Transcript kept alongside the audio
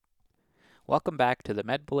Welcome back to the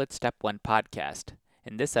MedBullet Step 1 podcast.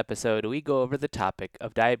 In this episode, we go over the topic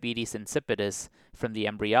of diabetes insipidus from the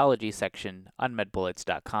embryology section on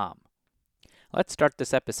medbullets.com. Let's start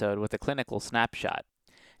this episode with a clinical snapshot.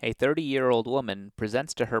 A 30-year-old woman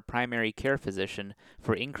presents to her primary care physician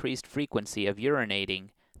for increased frequency of urinating,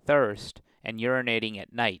 thirst, and urinating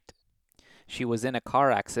at night. She was in a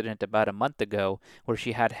car accident about a month ago where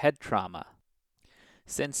she had head trauma.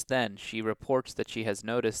 Since then, she reports that she has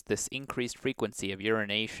noticed this increased frequency of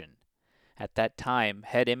urination. At that time,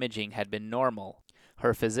 head imaging had been normal.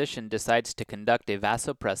 Her physician decides to conduct a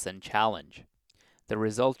vasopressin challenge. The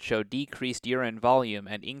results show decreased urine volume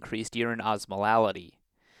and increased urine osmolality.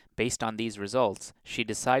 Based on these results, she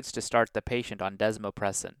decides to start the patient on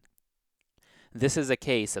desmopressin. This is a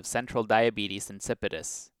case of central diabetes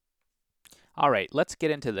insipidus. Alright, let's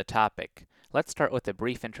get into the topic. Let's start with a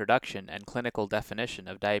brief introduction and clinical definition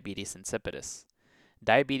of diabetes insipidus.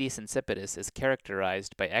 Diabetes insipidus is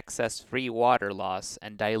characterized by excess free water loss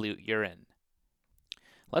and dilute urine.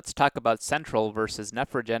 Let's talk about central versus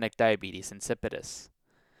nephrogenic diabetes insipidus.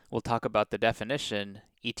 We'll talk about the definition,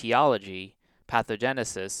 etiology,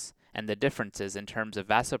 pathogenesis, and the differences in terms of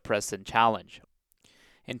vasopressin challenge.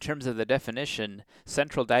 In terms of the definition,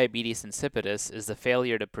 central diabetes insipidus is the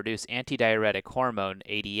failure to produce antidiuretic hormone,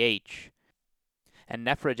 ADH. And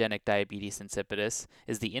nephrogenic diabetes insipidus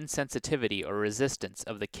is the insensitivity or resistance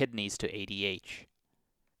of the kidneys to ADH.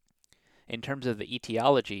 In terms of the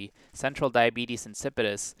etiology, central diabetes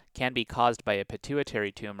insipidus can be caused by a pituitary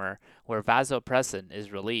tumor where vasopressin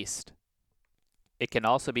is released. It can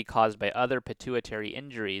also be caused by other pituitary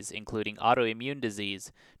injuries including autoimmune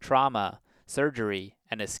disease, trauma, surgery,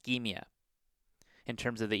 and ischemia. In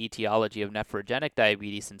terms of the etiology of nephrogenic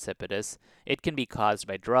diabetes insipidus, it can be caused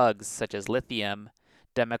by drugs such as lithium,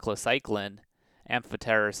 demeclocycline,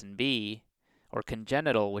 amphotericin B, or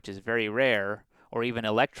congenital, which is very rare, or even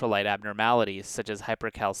electrolyte abnormalities such as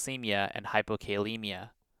hypercalcemia and hypokalemia.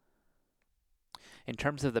 In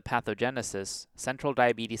terms of the pathogenesis, central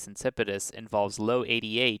diabetes insipidus involves low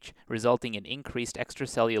ADH resulting in increased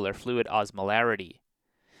extracellular fluid osmolarity,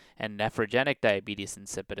 and nephrogenic diabetes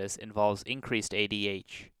insipidus involves increased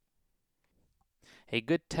ADH. A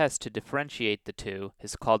good test to differentiate the two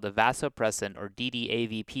is called the vasopressin or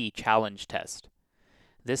DDAVP challenge test.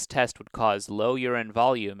 This test would cause low urine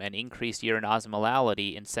volume and increased urine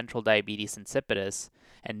osmolality in central diabetes insipidus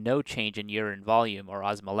and no change in urine volume or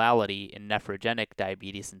osmolality in nephrogenic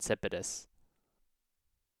diabetes insipidus.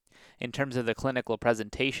 In terms of the clinical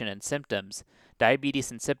presentation and symptoms,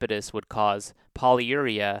 diabetes insipidus would cause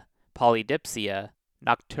polyuria, polydipsia,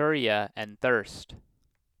 nocturia, and thirst.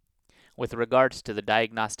 With regards to the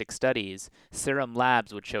diagnostic studies, serum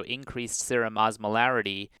labs would show increased serum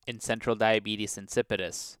osmolarity in central diabetes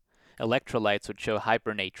insipidus. Electrolytes would show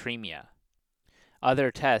hypernatremia.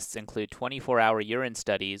 Other tests include 24-hour urine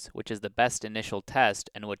studies, which is the best initial test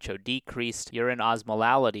and would show decreased urine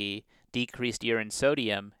osmolality, decreased urine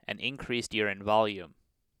sodium, and increased urine volume.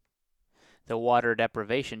 The water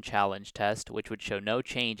deprivation challenge test, which would show no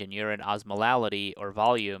change in urine osmolality or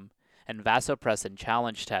volume, and vasopressin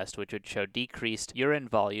challenge test, which would show decreased urine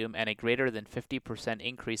volume and a greater than 50%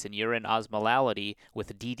 increase in urine osmolality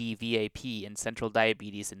with DDVAP in central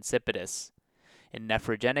diabetes insipidus. In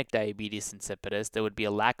nephrogenic diabetes insipidus, there would be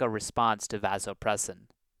a lack of response to vasopressin.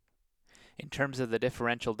 In terms of the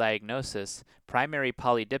differential diagnosis, primary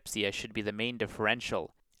polydipsia should be the main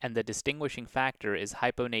differential, and the distinguishing factor is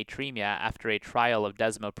hyponatremia after a trial of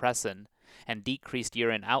desmopressin and decreased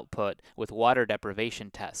urine output with water deprivation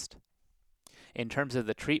test. In terms of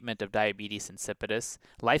the treatment of diabetes insipidus,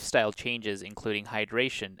 lifestyle changes including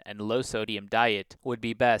hydration and low-sodium diet would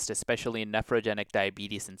be best, especially in nephrogenic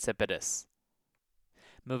diabetes insipidus.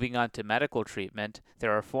 Moving on to medical treatment,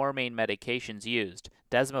 there are four main medications used: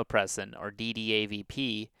 desmopressin or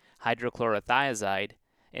DDAVP, hydrochlorothiazide,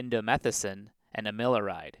 indomethacin, and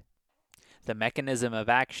amiloride. The mechanism of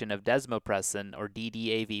action of desmopressin or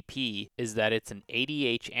DDAVP is that it's an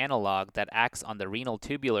ADH analog that acts on the renal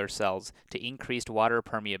tubular cells to increase water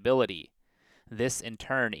permeability. This in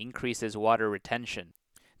turn increases water retention.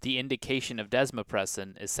 The indication of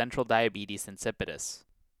desmopressin is central diabetes insipidus.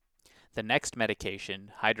 The next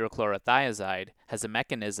medication, hydrochlorothiazide, has a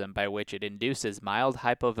mechanism by which it induces mild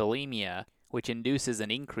hypovolemia, which induces an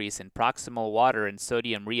increase in proximal water and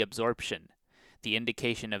sodium reabsorption. The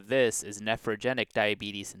indication of this is nephrogenic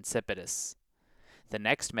diabetes insipidus. The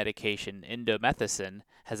next medication, indomethacin,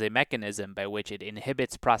 has a mechanism by which it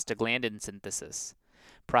inhibits prostaglandin synthesis.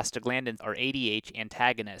 Prostaglandins are ADH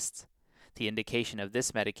antagonists. The indication of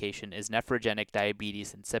this medication is nephrogenic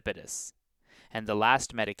diabetes insipidus. And the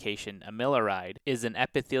last medication, amiloride, is an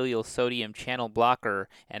epithelial sodium channel blocker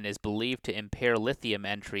and is believed to impair lithium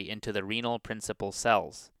entry into the renal principal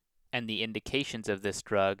cells. And the indications of this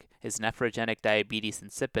drug is nephrogenic diabetes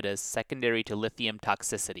insipidus secondary to lithium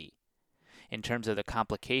toxicity. In terms of the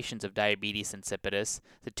complications of diabetes insipidus,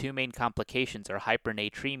 the two main complications are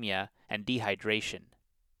hypernatremia and dehydration.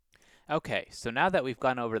 Okay, so now that we've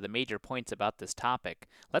gone over the major points about this topic,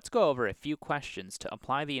 let's go over a few questions to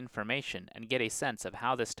apply the information and get a sense of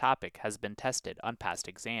how this topic has been tested on past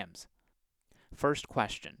exams. First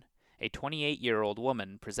question. A 28-year-old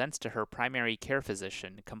woman presents to her primary care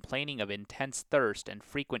physician complaining of intense thirst and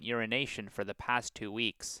frequent urination for the past 2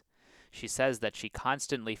 weeks. She says that she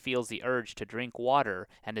constantly feels the urge to drink water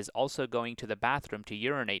and is also going to the bathroom to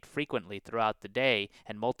urinate frequently throughout the day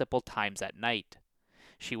and multiple times at night.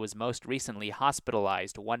 She was most recently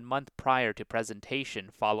hospitalized 1 month prior to presentation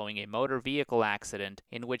following a motor vehicle accident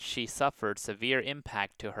in which she suffered severe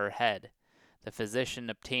impact to her head. The physician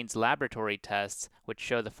obtains laboratory tests which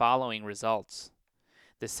show the following results.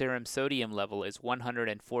 The serum sodium level is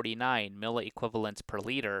 149 milliequivalents per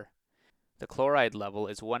liter. The chloride level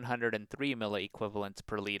is 103 milliequivalents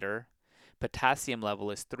per liter. Potassium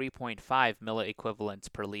level is 3.5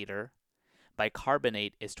 milliequivalents per liter.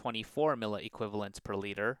 Bicarbonate is 24 milliequivalents per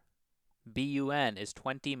liter. BUN is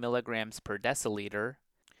 20 milligrams per deciliter.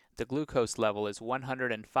 The glucose level is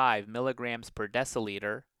 105 milligrams per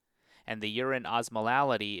deciliter. And the urine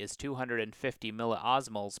osmolality is 250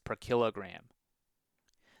 milliosmoles per kilogram.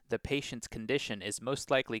 The patient's condition is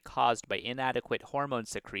most likely caused by inadequate hormone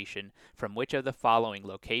secretion from which of the following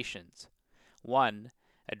locations? 1.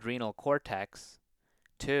 Adrenal cortex.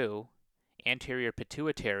 2. Anterior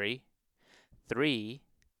pituitary. 3.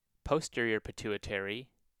 Posterior pituitary.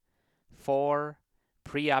 4.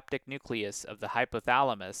 Preoptic nucleus of the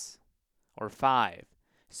hypothalamus. Or 5.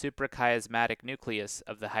 Suprachiasmatic nucleus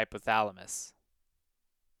of the hypothalamus.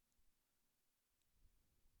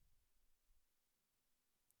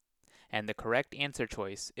 And the correct answer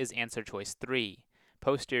choice is answer choice 3,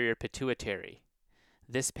 posterior pituitary.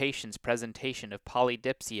 This patient's presentation of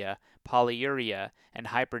polydipsia, polyuria, and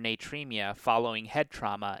hypernatremia following head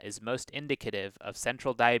trauma is most indicative of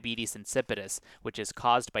central diabetes insipidus, which is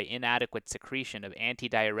caused by inadequate secretion of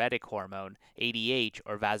antidiuretic hormone, ADH,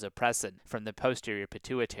 or vasopressin from the posterior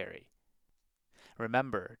pituitary.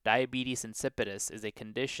 Remember, diabetes insipidus is a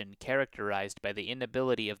condition characterized by the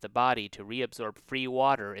inability of the body to reabsorb free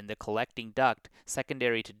water in the collecting duct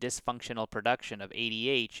secondary to dysfunctional production of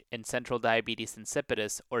ADH in central diabetes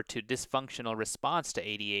insipidus or to dysfunctional response to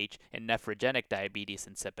ADH in nephrogenic diabetes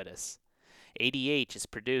insipidus. ADH is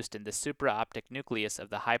produced in the supraoptic nucleus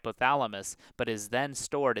of the hypothalamus but is then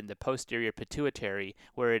stored in the posterior pituitary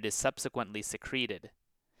where it is subsequently secreted.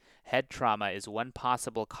 Head trauma is one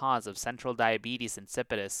possible cause of central diabetes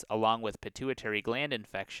insipidus along with pituitary gland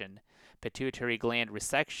infection, pituitary gland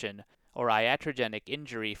resection, or iatrogenic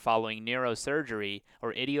injury following neurosurgery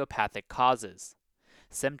or idiopathic causes.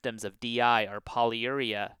 Symptoms of DI are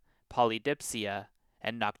polyuria, polydipsia,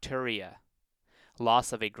 and nocturia.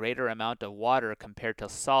 Loss of a greater amount of water compared to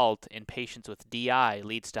salt in patients with DI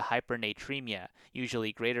leads to hypernatremia,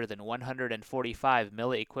 usually greater than 145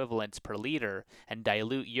 milliequivalents per liter, and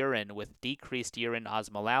dilute urine with decreased urine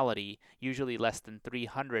osmolality, usually less than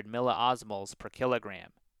 300 milliosmoles per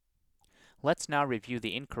kilogram. Let's now review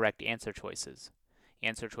the incorrect answer choices.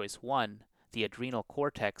 Answer choice 1, the adrenal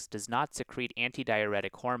cortex does not secrete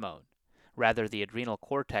antidiuretic hormone. Rather, the adrenal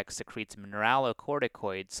cortex secretes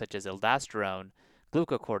mineralocorticoids such as aldosterone,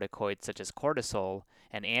 glucocorticoids such as cortisol,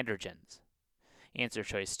 and androgens. Answer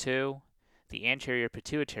choice 2. The anterior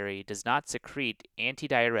pituitary does not secrete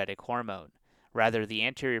antidiuretic hormone. Rather, the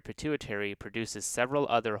anterior pituitary produces several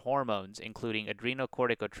other hormones including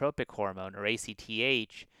adrenocorticotropic hormone or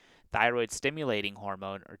ACTH, thyroid stimulating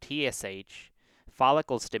hormone or TSH,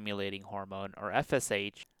 follicle stimulating hormone or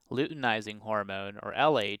FSH, luteinizing hormone or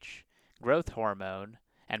LH, growth hormone,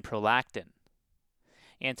 and prolactin.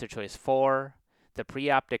 Answer choice 4. The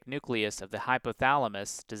preoptic nucleus of the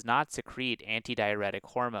hypothalamus does not secrete antidiuretic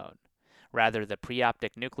hormone. Rather, the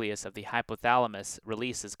preoptic nucleus of the hypothalamus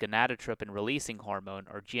releases gonadotropin-releasing hormone,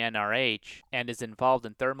 or GnRH, and is involved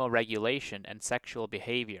in thermoregulation and sexual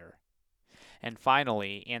behavior. And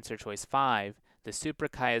finally, answer choice 5, the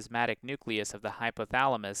suprachiasmatic nucleus of the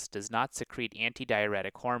hypothalamus does not secrete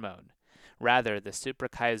antidiuretic hormone. Rather, the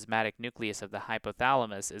suprachiasmatic nucleus of the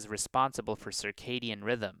hypothalamus is responsible for circadian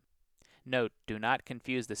rhythm. Note, do not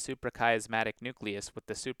confuse the suprachiasmatic nucleus with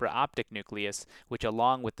the supraoptic nucleus, which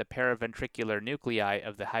along with the paraventricular nuclei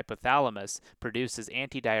of the hypothalamus produces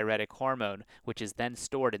antidiuretic hormone, which is then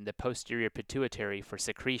stored in the posterior pituitary for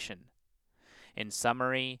secretion. In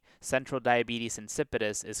summary, central diabetes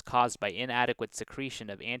insipidus is caused by inadequate secretion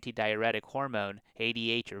of antidiuretic hormone,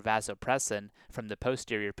 ADH or vasopressin, from the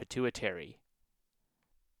posterior pituitary.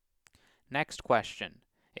 Next question.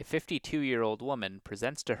 A 52-year-old woman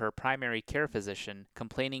presents to her primary care physician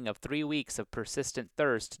complaining of 3 weeks of persistent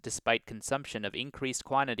thirst despite consumption of increased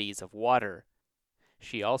quantities of water.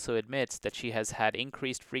 She also admits that she has had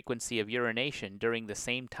increased frequency of urination during the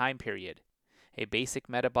same time period. A basic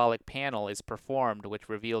metabolic panel is performed which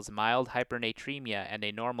reveals mild hypernatremia and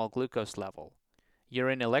a normal glucose level.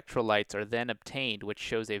 Urine electrolytes are then obtained which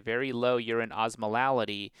shows a very low urine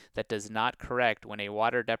osmolality that does not correct when a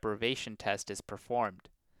water deprivation test is performed.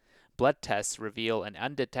 Blood tests reveal an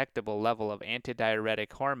undetectable level of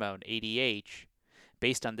antidiuretic hormone, ADH.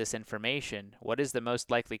 Based on this information, what is the most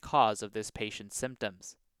likely cause of this patient's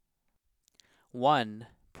symptoms? 1.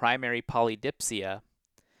 Primary polydipsia.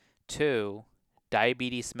 2.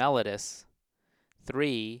 Diabetes mellitus.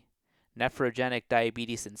 3. Nephrogenic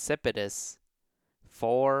diabetes insipidus.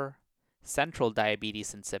 4. Central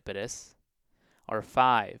diabetes insipidus. Or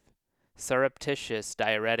 5. Surreptitious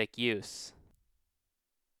diuretic use.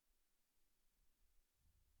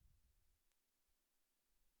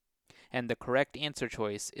 And the correct answer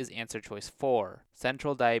choice is answer choice 4,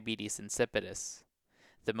 central diabetes insipidus.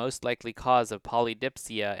 The most likely cause of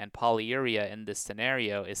polydipsia and polyuria in this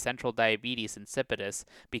scenario is central diabetes insipidus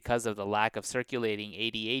because of the lack of circulating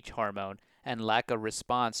ADH hormone and lack of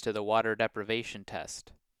response to the water deprivation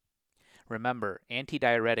test. Remember,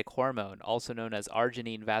 antidiuretic hormone, also known as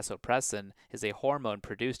arginine vasopressin, is a hormone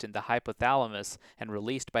produced in the hypothalamus and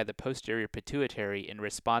released by the posterior pituitary in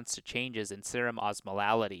response to changes in serum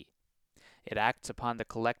osmolality. It acts upon the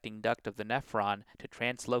collecting duct of the nephron to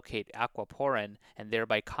translocate aquaporin and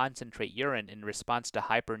thereby concentrate urine in response to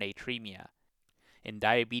hypernatremia. In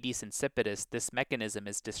diabetes insipidus, this mechanism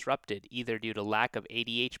is disrupted either due to lack of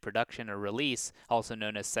ADH production or release, also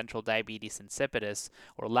known as central diabetes insipidus,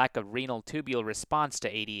 or lack of renal tubule response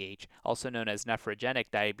to ADH, also known as nephrogenic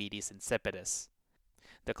diabetes insipidus.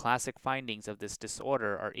 The classic findings of this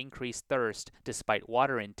disorder are increased thirst despite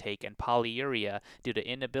water intake and polyuria due to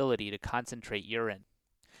inability to concentrate urine.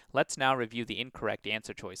 Let's now review the incorrect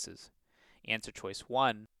answer choices. Answer choice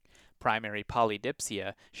 1, primary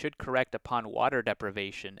polydipsia, should correct upon water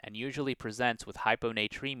deprivation and usually presents with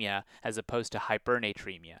hyponatremia as opposed to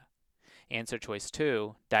hypernatremia. Answer choice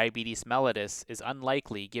 2, diabetes mellitus, is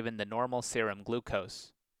unlikely given the normal serum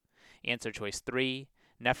glucose. Answer choice 3,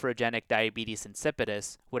 nephrogenic diabetes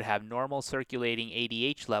insipidus, would have normal circulating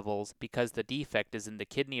ADH levels because the defect is in the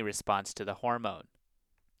kidney response to the hormone.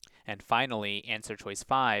 And finally, answer choice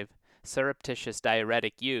 5, surreptitious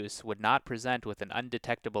diuretic use, would not present with an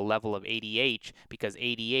undetectable level of ADH because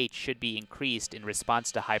ADH should be increased in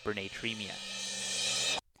response to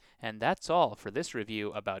hypernatremia. And that's all for this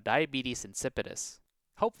review about diabetes insipidus.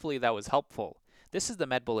 Hopefully that was helpful. This is the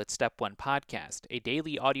MedBullets Step 1 podcast, a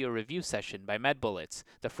daily audio review session by MedBullets,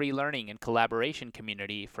 the free learning and collaboration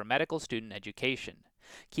community for medical student education.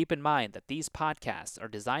 Keep in mind that these podcasts are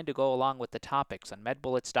designed to go along with the topics on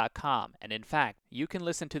medbullets.com, and in fact, you can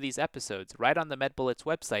listen to these episodes right on the MedBullets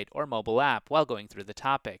website or mobile app while going through the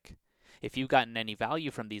topic. If you've gotten any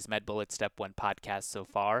value from these MedBullets Step 1 podcasts so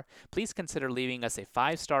far, please consider leaving us a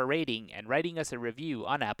 5-star rating and writing us a review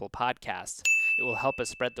on Apple Podcasts. It will help us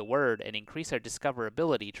spread the word and increase our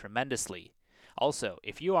discoverability tremendously. Also,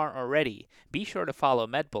 if you aren't already, be sure to follow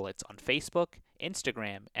MedBullets on Facebook,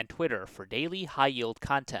 Instagram, and Twitter for daily high-yield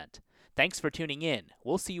content. Thanks for tuning in.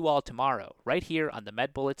 We'll see you all tomorrow, right here on the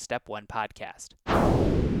MedBullets Step 1 podcast.